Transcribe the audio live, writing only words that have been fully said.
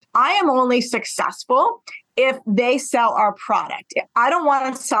I am only successful if they sell our product. I don't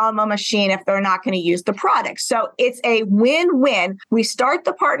want to sell them a machine if they're not going to use the product. So it's a win-win. We start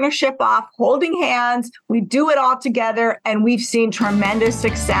the partnership off holding hands, we do it all together, and we've seen tremendous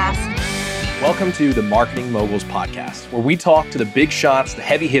success. Welcome to the Marketing Moguls Podcast, where we talk to the big shots, the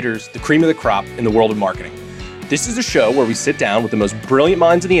heavy hitters, the cream of the crop in the world of marketing. This is a show where we sit down with the most brilliant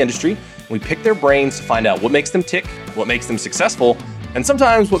minds in the industry, and we pick their brains to find out what makes them tick, what makes them successful, and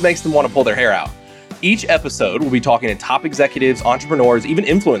sometimes what makes them want to pull their hair out. Each episode, we'll be talking to top executives, entrepreneurs, even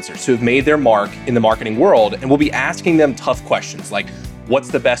influencers who have made their mark in the marketing world, and we'll be asking them tough questions like, what's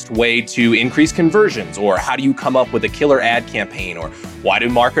the best way to increase conversions? Or how do you come up with a killer ad campaign? Or why do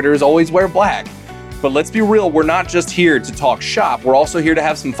marketers always wear black? But let's be real, we're not just here to talk shop, we're also here to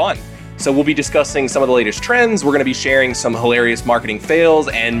have some fun. So we'll be discussing some of the latest trends, we're going to be sharing some hilarious marketing fails,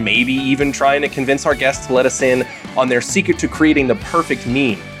 and maybe even trying to convince our guests to let us in on their secret to creating the perfect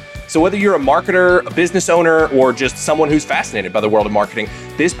meme. So whether you're a marketer, a business owner, or just someone who's fascinated by the world of marketing,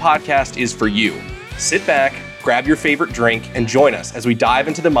 this podcast is for you. Sit back, grab your favorite drink, and join us as we dive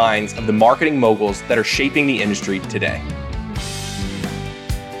into the minds of the marketing moguls that are shaping the industry today.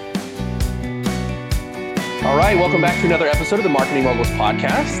 All right, welcome back to another episode of the Marketing Moguls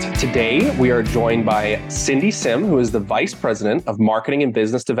Podcast. Today, we are joined by Syndi Sim, who is the Vice President of Marketing and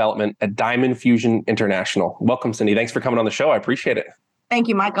Business Development at Diamond Fusion International. Welcome, Syndi. Thanks for coming on the show. I appreciate it. Thank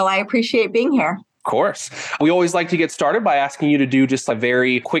you, Michael. I appreciate being here. Of course. We always like to get started by asking you to do just a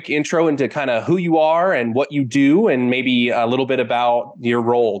very quick intro into kind of who you are and what you do, and maybe a little bit about your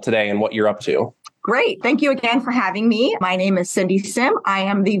role today and what you're up to. Great. Thank you again for having me. My name is Syndi Sim. I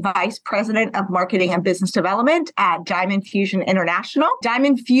am the Vice President of Marketing and Business Development at Diamond Fusion International.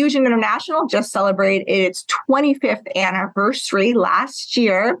 Diamond Fusion International just celebrated its 25th anniversary last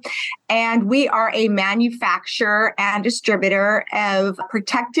year, and we are a manufacturer and distributor of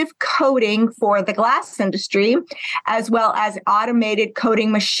protective coating for the glass industry, as well as automated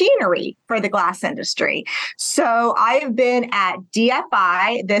coating machinery for the glass industry. So I have been at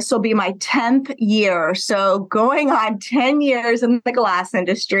DFI. This will be my 10th year. So going on 10 years in the glass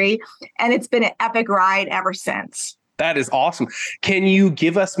industry, and it's been an epic ride ever since. That is awesome. Can you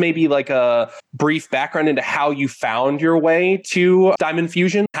give us maybe like a brief background into how you found your way to Diamond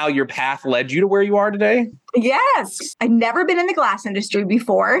Fusion, how your path led you to where you are today? Yes. I've never been in the glass industry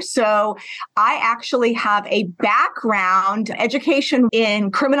before. So I actually have a background education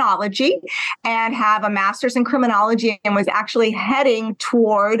in criminology and have a master's in criminology, and was actually heading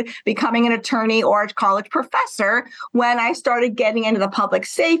toward becoming an attorney or a college professor when I started getting into the public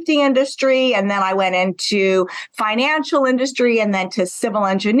safety industry. And then I went into financial industry and then to civil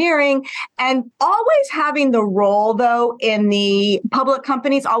engineering, and always having the role, though, in the public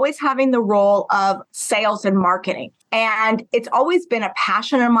companies, always having the role of sales and marketing. And it's always been a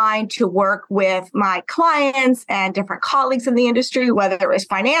passion of mine to work with my clients and different colleagues in the industry, whether it was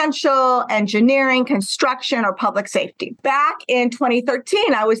financial, engineering, construction, or public safety. Back in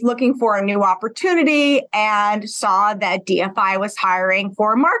 2013, I was looking for a new opportunity and saw that DFI was hiring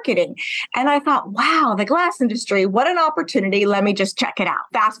for marketing. And I thought, wow, the glass industry, what an opportunity. Let me just check it out.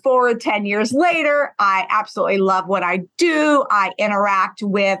 Fast forward 10 years later, I absolutely love what I do. I interact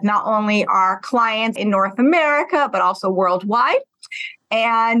with not only our clients in North America, but also worldwide.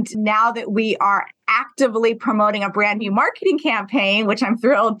 And now that we are actively promoting a brand new marketing campaign, which I'm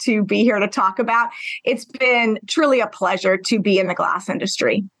thrilled to be here to talk about, it's been truly a pleasure to be in the glass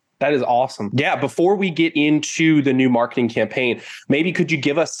industry. That is awesome. Yeah, before we get into the new marketing campaign, maybe could you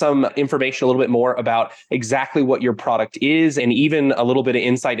give us some information a little bit more about exactly what your product is, and even a little bit of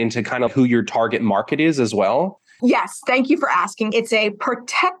insight into kind of who your target market is as well? Yes, thank you for asking. It's a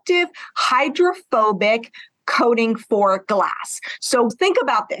protective hydrophobic coating for glass. So think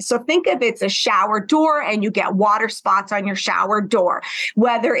about this. So think of it's a shower door and you get water spots on your shower door,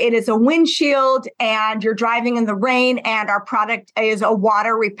 whether it is a windshield and you're driving in the rain, and our product is a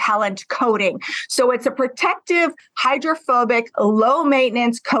water repellent coating. So it's a protective, hydrophobic, low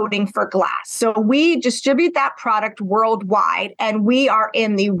maintenance coating for glass. So we distribute that product worldwide, and we are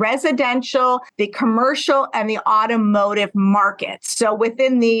in the residential, the commercial, and the automotive markets. So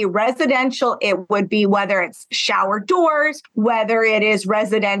within the residential, it would be whether it's shower doors, whether it is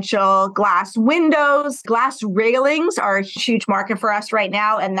residential glass windows. Glass railings are a huge market for us right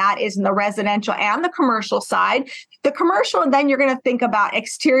now, and that is in the residential and the commercial side. The commercial, and then you're going to think about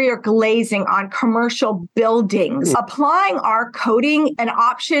exterior glazing on commercial buildings. Applying our coating, an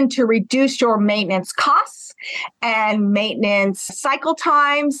option to reduce your maintenance costs and maintenance cycle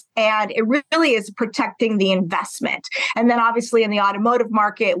times, and it really is protecting the investment. And then obviously in the automotive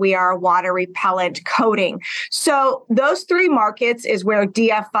market, we are water repellent coating. So those three markets is where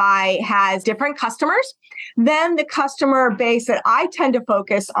DFI has different customers. Then the customer base that I tend to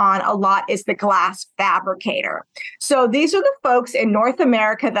focus on a lot is the glass fabricator. So these are the folks in North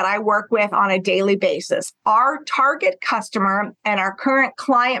America that I work with on a daily basis. Our target customer and our current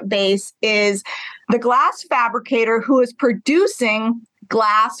client base is the glass fabricator who is producing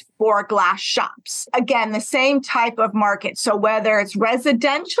glass for glass shops. Again, the same type of market. So whether it's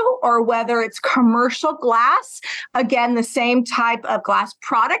residential or whether it's commercial glass, again, the same type of glass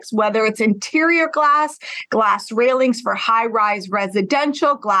products, whether it's interior glass, glass railings for high-rise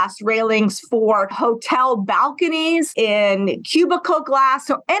residential, glass railings for hotel balconies, in cubicle glass,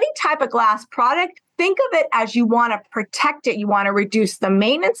 so any type of glass product. Think of it as you want to protect it. You want to reduce the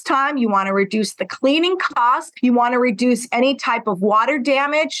maintenance time. You want to reduce the cleaning cost. You want to reduce any type of water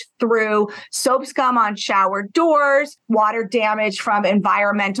damage through soap scum on shower doors, water damage from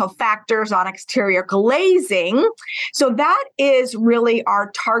environmental factors on exterior glazing. So that is really our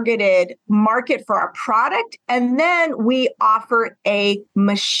targeted market for our product. And then we offer a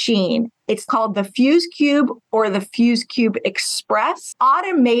machine. It's called the Fuse Cube or the Fuse Cube Express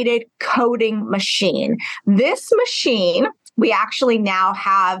automated coating machine. This machine, we actually now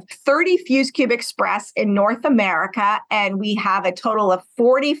have 30 Fuse Cube Express in North America, and we have a total of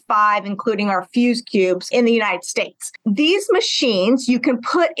 45, including our Fuse Cubes, in the United States. These machines, you can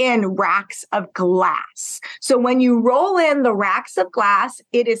put in racks of glass. So when you roll in the racks of glass,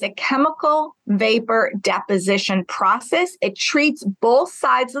 it is a chemical vapor deposition process. It treats both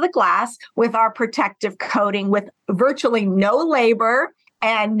sides of the glass with our protective coating with virtually no labor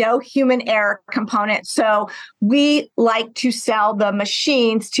and no human error component. So we like to sell the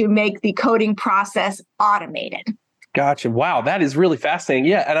machines to make the coating process automated. Gotcha. Wow, that is really fascinating.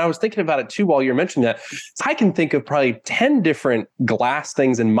 Yeah, and I was thinking about it too while you're mentioning that. I can think of probably 10 different glass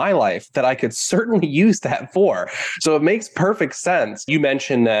things in my life that I could certainly use that for. So it makes perfect sense. You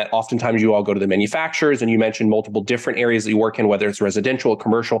mentioned that oftentimes you all go to the manufacturers, and you mentioned multiple different areas that you work in, whether it's residential or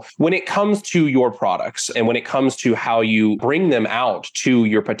commercial. When it comes to your products and when it comes to how you bring them out to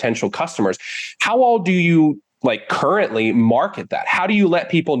your potential customers, how all do you currently market that? How do you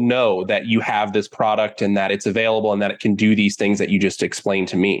let people know that you have this product and that it's available and that it can do these things that you just explained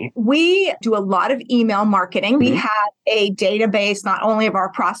to me? We do a lot of email marketing. We have a database, not only of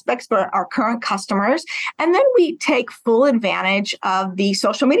our prospects, but our current customers. And then we take full advantage of the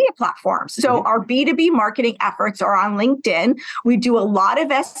social media platforms. So our B2B marketing efforts are on LinkedIn. We do a lot of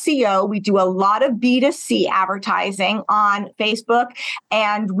SEO. We do a lot of B2C advertising on Facebook,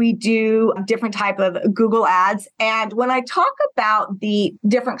 and we do different type of Google ads. And when I talk about the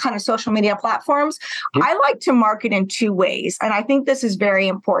different kind of social media platforms, I like to market in two ways. And I think this is very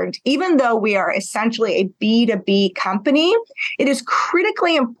important. Even though we are essentially a B2B company, it is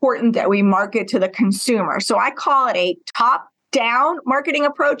critically important that we market to the consumer. So I call it a top-down marketing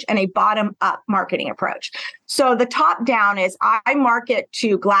approach and a bottom-up marketing approach. So the top down is I market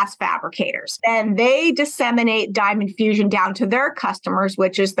to glass fabricators, and they disseminate Diamond Fusion down to their customers,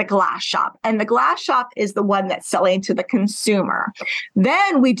 which is the glass shop. And the glass shop is the one that's selling to the consumer.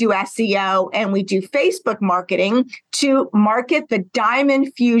 Then we do SEO and we do Facebook marketing to market the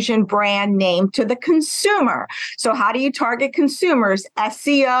Diamond Fusion brand name to the consumer. So how do you target consumers?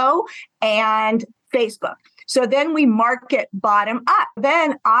 SEO and Facebook. So then we market bottom up.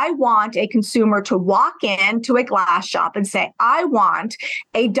 Then I want a consumer to walk into a glass shop and say, I want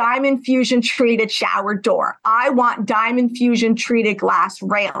a Diamond Fusion treated shower door. I want Diamond Fusion treated glass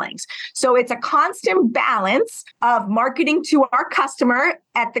railings. So it's a constant balance of marketing to our customer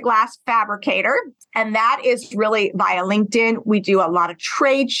at the glass fabricator. And that is really via LinkedIn. We do a lot of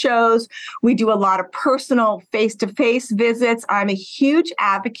trade shows. We do a lot of personal face-to-face visits. I'm a huge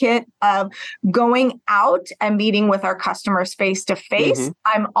advocate of going out and meeting with our customers face-to-face.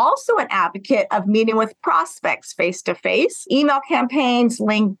 I'm also an advocate of meeting with prospects face-to-face, email campaigns,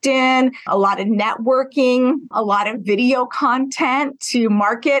 LinkedIn, a lot of networking, a lot of video content to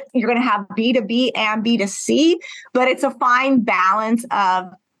market. You're going to have B2B and B2C, but it's a fine balance of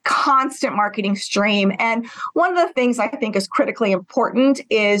constant marketing stream. And one of the things I think is critically important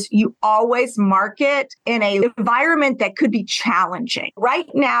is you always market in an environment that could be challenging. Right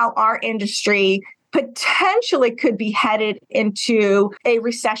now, our industry potentially could be headed into a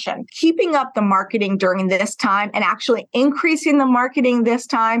recession. Keeping up the marketing during this time and actually increasing the marketing this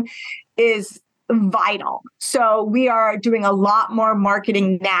time is vital. So we are doing a lot more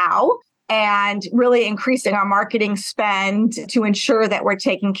marketing now and really increasing our marketing spend to ensure that we're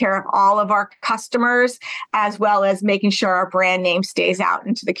taking care of all of our customers, as well as making sure our brand name stays out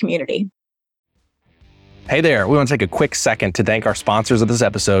into the community. Hey there, we want to take a quick second to thank our sponsors of this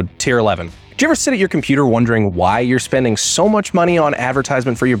episode, Tier 11. Do you ever sit at your computer wondering why you're spending so much money on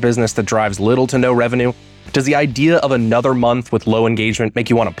advertisement for your business that drives little to no revenue? Does the idea of another month with low engagement make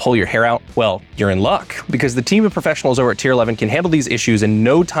you want to pull your hair out? Well, you're in luck, because the team of professionals over at Tier 11 can handle these issues in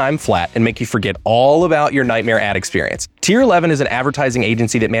no time flat and make you forget all about your nightmare ad experience. Tier 11 is an advertising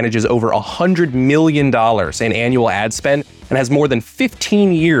agency that manages over $100 million in annual ad spend and has more than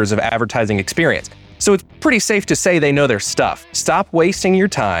 15 years of advertising experience. So it's pretty safe to say they know their stuff. Stop wasting your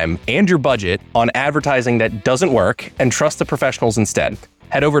time and your budget on advertising that doesn't work and trust the professionals instead.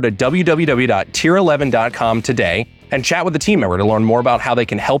 Head over to www.tier11.com today and chat with the team member to learn more about how they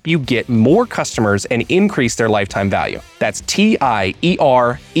can help you get more customers and increase their lifetime value. That's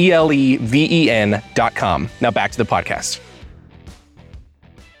TIERELEVEN.com. Now back to the podcast.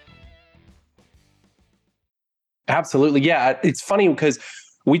 Absolutely. Yeah, it's funny because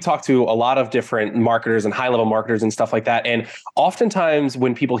we talk to a lot of different marketers and high-level marketers and stuff like that. And oftentimes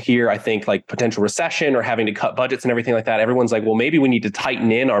when people hear, I think, like potential recession or having to cut budgets and everything like that, everyone's like, well, maybe we need to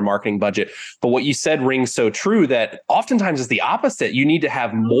tighten in our marketing budget. But what you said rings so true that oftentimes it's the opposite. You need to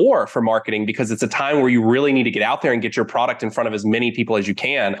have more for marketing because it's a time where you really need to get out there and get your product in front of as many people as you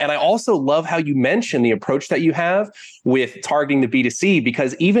can. And I also love how you mentioned the approach that you have with targeting the B2C,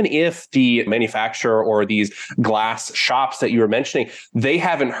 because even if the manufacturer or these glass shops that you were mentioning, they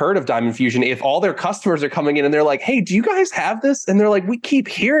haven't heard of Diamond Fusion, if all their customers are coming in and they're like, hey, do you guys have this? And they're like, we keep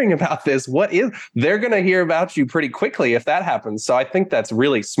hearing about this. What is? They're going to hear about you pretty quickly if that happens. So I think that's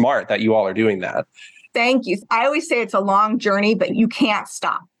really smart that you all are doing that. Thank you. I always say it's a long journey, but you can't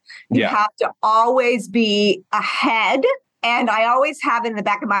stop. You have to always be ahead. And I always have in the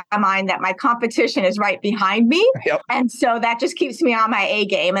back of my mind that my competition is right behind me. Yep. And so that just keeps me on my A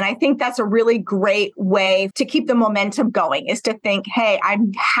game. And I think that's a really great way to keep the momentum going, is to think, hey, I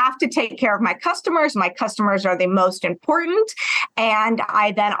have to take care of my customers. My customers are the most important. And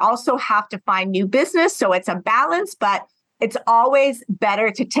I then also have to find new business. So it's a balance, but it's always better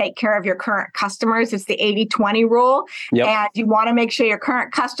to take care of your current customers. It's the 80-20 rule. Yep. And you want to make sure your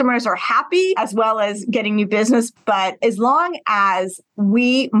current customers are happy as well as getting new business. But as long as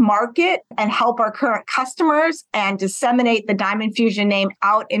we market and help our current customers and disseminate the Diamond Fusion name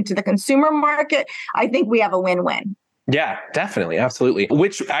out into the consumer market, I think we have a win-win. Yeah, definitely. Absolutely.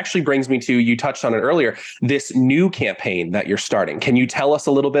 Which actually brings me to, you touched on it earlier, this new campaign that you're starting. Can you tell us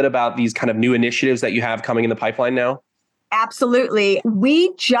a little bit about these kind of new initiatives that you have coming in the pipeline now? Absolutely.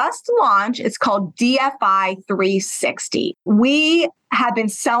 We just launched, it's called DFI 360. We have been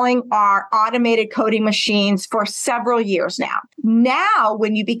selling our automated coding machines for several years now. Now,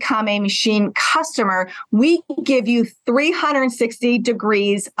 when you become a machine customer, we give you 360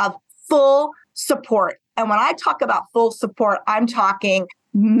 degrees of full support. And when I talk about full support, I'm talking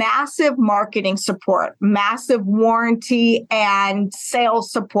massive marketing support, massive warranty and sales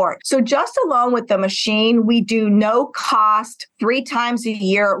support. So just along with the machine, we do no cost 3 times a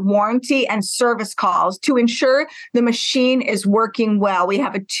year warranty and service calls to ensure the machine is working well. We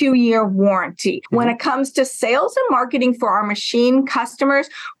have a 2-year warranty. When it comes to sales and marketing for our machine customers,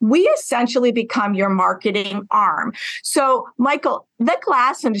 we essentially become your marketing arm. So, Michael, the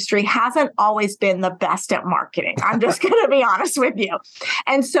glass industry hasn't always been the best at marketing. I'm just going to be honest with you.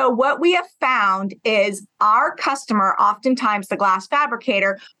 And so what we have found is our customer, oftentimes the glass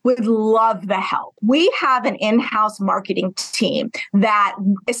fabricator, would love the help. We have an in-house marketing team that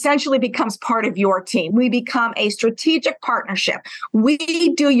essentially becomes part of your team. We become a strategic partnership.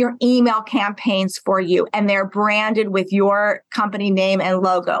 We do your email campaigns for you, and they're branded with your company name and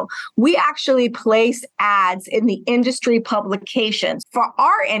logo. We actually place ads in the industry publications. For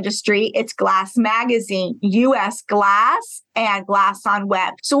our industry, it's Glass Magazine, US Glass, and Glass on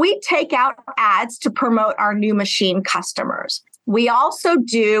Web. So we take out ads to promote our new machine customers. We also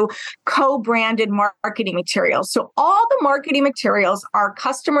do co-branded marketing materials. So all the marketing materials our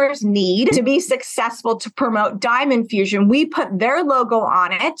customers need to be successful to promote Diamond Fusion, we put their logo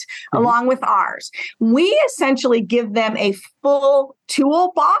on it along with ours. We essentially give them a full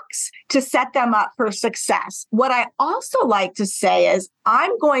toolbox to set them up for success. What I also like to say is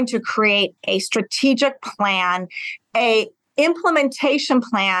I'm going to create a strategic plan, a implementation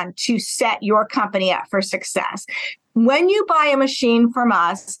plan to set your company up for success. When you buy a machine from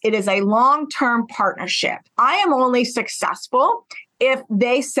us, it is a long-term partnership. I am only successful if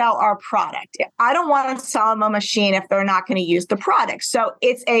they sell our product. I don't want to sell them a machine if they're not going to use the product. So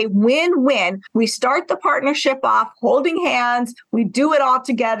it's a win-win. We start the partnership off holding hands. We do it all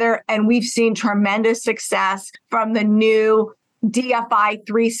together, and we've seen tremendous success from the new DFI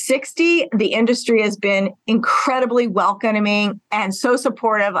 360. The industry has been incredibly welcoming and so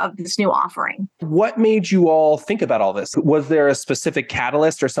supportive of this new offering. What made you all think about all this? Was there a specific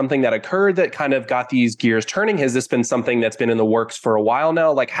catalyst or something that occurred that kind of got these gears turning? Has this been something that's been in the works for a while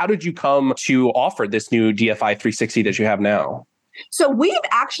now? Like, how did you come to offer this new DFI 360 that you have now? So we've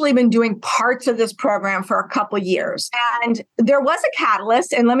actually been doing parts of this program for a couple of years. And there was a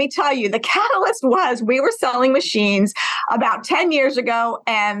catalyst. And let me tell you, the catalyst was we were selling machines about 10 years ago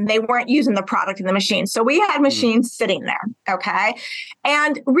and they weren't using the product in the machine. So we had machines sitting there. Okay.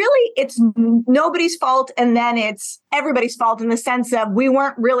 And really, it's nobody's fault. And then it's everybody's fault in the sense of we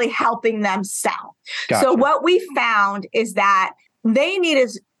weren't really helping them sell. Gotcha. So what we found is that they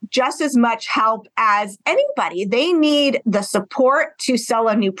needed just as much help as anybody. They need the support to sell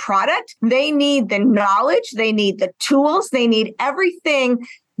a new product. They need the knowledge. They need the tools. They need everything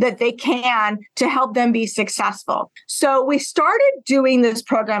that they can to help them be successful. So we started doing this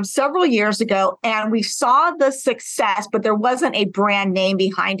program several years ago and we saw the success, but there wasn't a brand name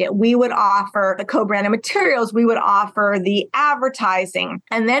behind it. We would offer the co-branded materials. We would offer the advertising,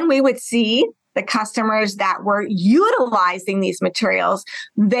 and then we would see the customers that were utilizing these materials,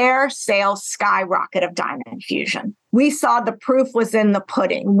 their sales skyrocket of diamond fusion. We saw the proof was in the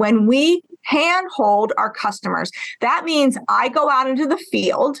pudding. When we handhold our customers, that means I go out into the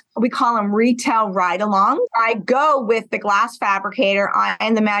field. We call them retail ride-along. I go with the glass fabricator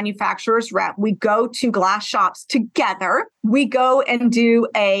and the manufacturer's rep. We go to glass shops together. We go and do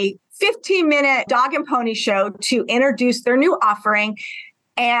a 15-minute dog and pony show to introduce their new offering.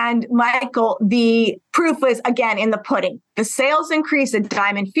 And Michael, the proof was, again, in the pudding. The sales increased at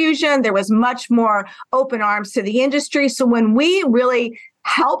Diamond Fusion. There was much more open arms to the industry. So when we really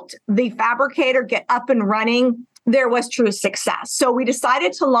helped the fabricator get up and running, there was true success. So we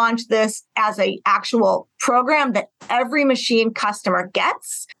decided to launch this as an actual program that every machine customer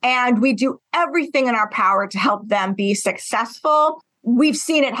gets. And we do everything in our power to help them be successful. We've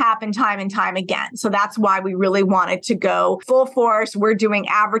seen it happen time and time again. So that's why we really wanted to go full force. We're doing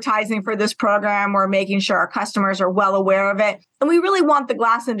advertising for this program. We're making sure our customers are well aware of it. And we really want the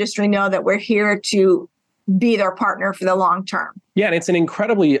glass industry to know that we're here to be their partner for the long term. Yeah, and it's an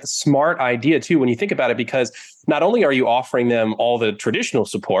incredibly smart idea too, when you think about it, because not only are you offering them all the traditional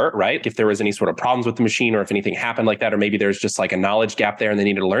support, right? If there was any sort of problems with the machine or if anything happened like that, or maybe there's just like a knowledge gap there and they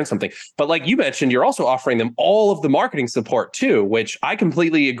needed to learn something. But like you mentioned, you're also offering them all of the marketing support too, which I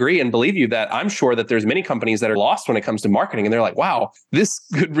completely agree and believe you that I'm sure that there's many companies that are lost when it comes to marketing. And they're like, wow, this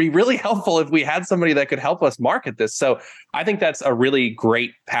could be really helpful if we had somebody that could help us market this. So I think that's a really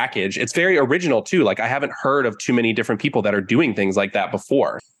great package. It's very original too. Like I haven't heard of too many different people that are doing things like that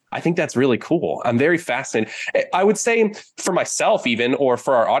before. I think that's really cool. I'm very fascinated. I would say for myself even, or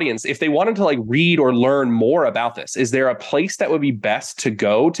for our audience, if they wanted to like read or learn more about this, is there a place that would be best to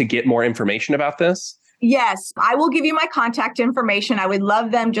go to get more information about this? Yes, I will give you my contact information. I would love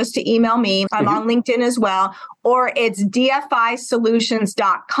them just to email me. I'm on LinkedIn as well. Or it's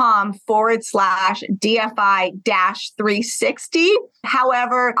dfisolutions.com/DFI-360.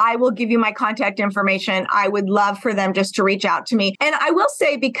 However, I will give you my contact information. I would love for them just to reach out to me. And I will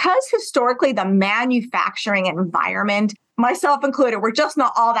say, because historically the manufacturing environment, myself included, we're just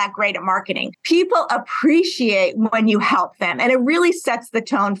not all that great at marketing. People appreciate when you help them, and it really sets the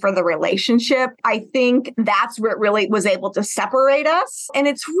tone for the relationship. I think that's where it really was able to separate us. And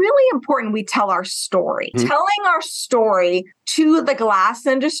it's really important we tell our story. Telling our story to the glass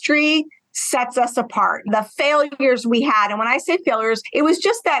industry sets us apart. The failures we had, and when I say failures, it was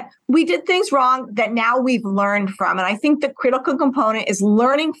just that we did things wrong that now we've learned from. And I think the critical component is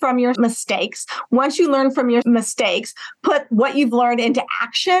learning from your mistakes. Once you learn from your mistakes, put what you've learned into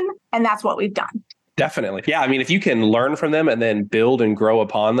action. And that's what we've done. Definitely. Yeah. I mean, if you can learn from them and then build and grow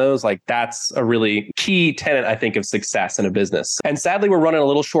upon those, like that's a really key tenet, I think, of success in a business. And sadly, we're running a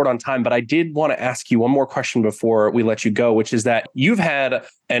little short on time, but I did want to ask you one more question before we let you go, which is that you've had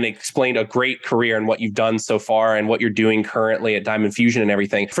and explained a great career and what you've done so far and what you're doing currently at Diamond Fusion and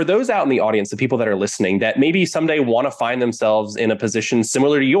everything. For those out in the audience, the people that are listening that maybe someday want to find themselves in a position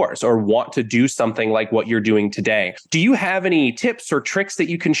similar to yours or want to do something like what you're doing today, do you have any tips or tricks that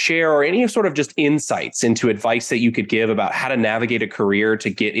you can share or any sort of just insights into advice that you could give about how to navigate a career to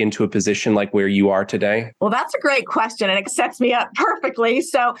get into a position like where you are today? Well, that's a great question and it sets me up perfectly.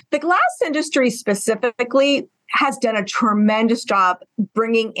 So the glass industry specifically has done a tremendous job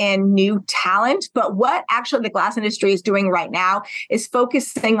bringing in new talent. But what actually the glass industry is doing right now is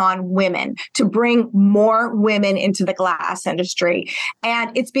focusing on women to bring more women into the glass industry.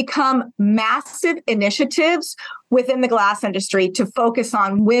 And it's become massive initiatives within the glass industry to focus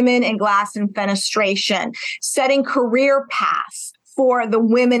on women in glass and fenestration, setting career paths for the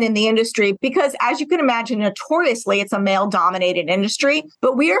women in the industry, because as you can imagine, notoriously, it's a male-dominated industry,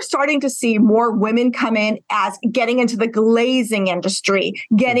 but we are starting to see more women come in as getting into the glazing industry,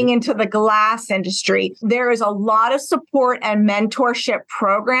 getting into the glass industry. There is a lot of support and mentorship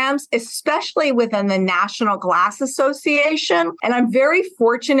programs, especially within the National Glass Association. And I'm very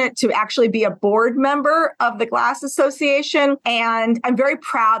fortunate to actually be a board member of the Glass Association. And I'm very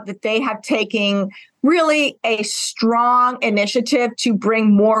proud that they have taken really a strong initiative to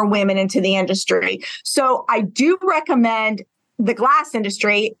bring more women into the industry. So I do recommend the glass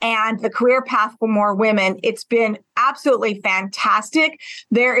industry and the career path for more women. It's been absolutely fantastic.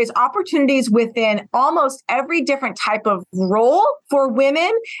 There is opportunities within almost every different type of role for women.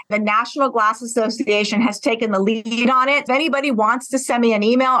 The National Glass Association has taken the lead on it. If anybody wants to send me an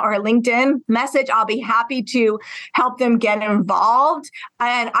email or a LinkedIn message, I'll be happy to help them get involved.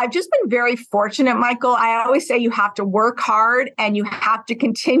 And I've just been very fortunate, Michael. I always say you have to work hard and you have to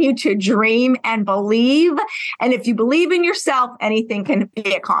continue to dream and believe. And if you believe in yourself, anything can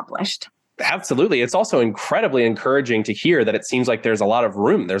be accomplished. Absolutely. It's also incredibly encouraging to hear that it seems like there's a lot of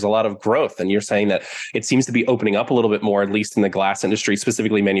room, there's a lot of growth. And you're saying that it seems to be opening up a little bit more, at least in the glass industry,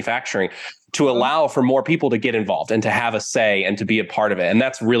 specifically manufacturing, to allow for more people to get involved and to have a say and to be a part of it. And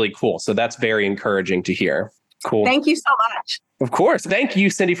that's really cool. So that's very encouraging to hear. Cool. Thank you so much. Of course. Thank you,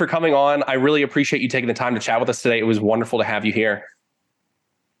 Syndi, for coming on. I really appreciate you taking the time to chat with us today. It was wonderful to have you here.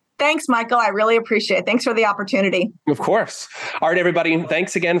 Thanks, Michael. I really appreciate it. Thanks for the opportunity. Of course. All right, everybody.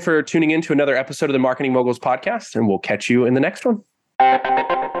 Thanks again for tuning in to another episode of the Marketing Moguls podcast, and we'll catch you in the next one.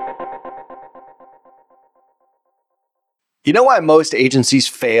 You know why most agencies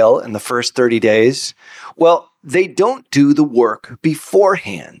fail in the first 30 days? Well, they don't do the work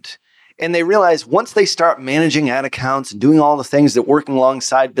beforehand. And they realize once they start managing ad accounts and doing all the things that working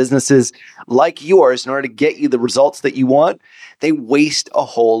alongside businesses like yours in order to get you the results that you want, they waste a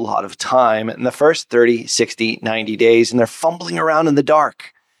whole lot of time in the first 30, 60, 90 days, and they're fumbling around in the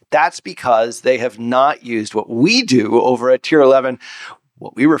dark. That's because they have not used what we do over at Tier 11,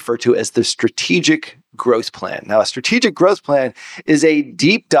 what we refer to as the strategic growth plan. Now, a strategic growth plan is a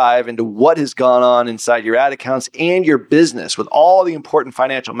deep dive into what has gone on inside your ad accounts and your business with all the important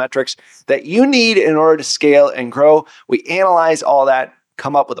financial metrics that you need in order to scale and grow. We analyze all that,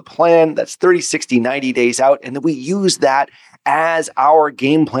 come up with a plan that's 30, 60, 90 days out, and then we use that as our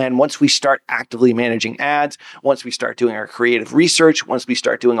game plan once we start actively managing ads, once we start doing our creative research, once we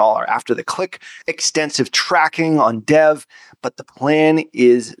start doing all our after the click extensive tracking on dev. But the plan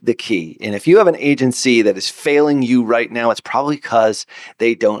is the key. And if you have an agency that is failing you right now, it's probably because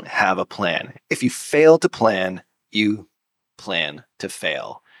they don't have a plan. If you fail to plan, you plan to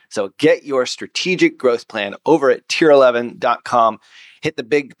fail. So get your strategic growth plan over at tier11.com. Hit the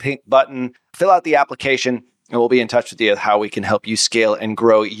big pink button, fill out the application, and we'll be in touch with you how we can help you scale and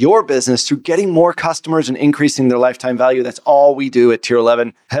grow your business through getting more customers and increasing their lifetime value. That's all we do at Tier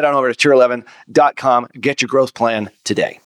 11. Head on over to tier11.com. Get your growth plan today.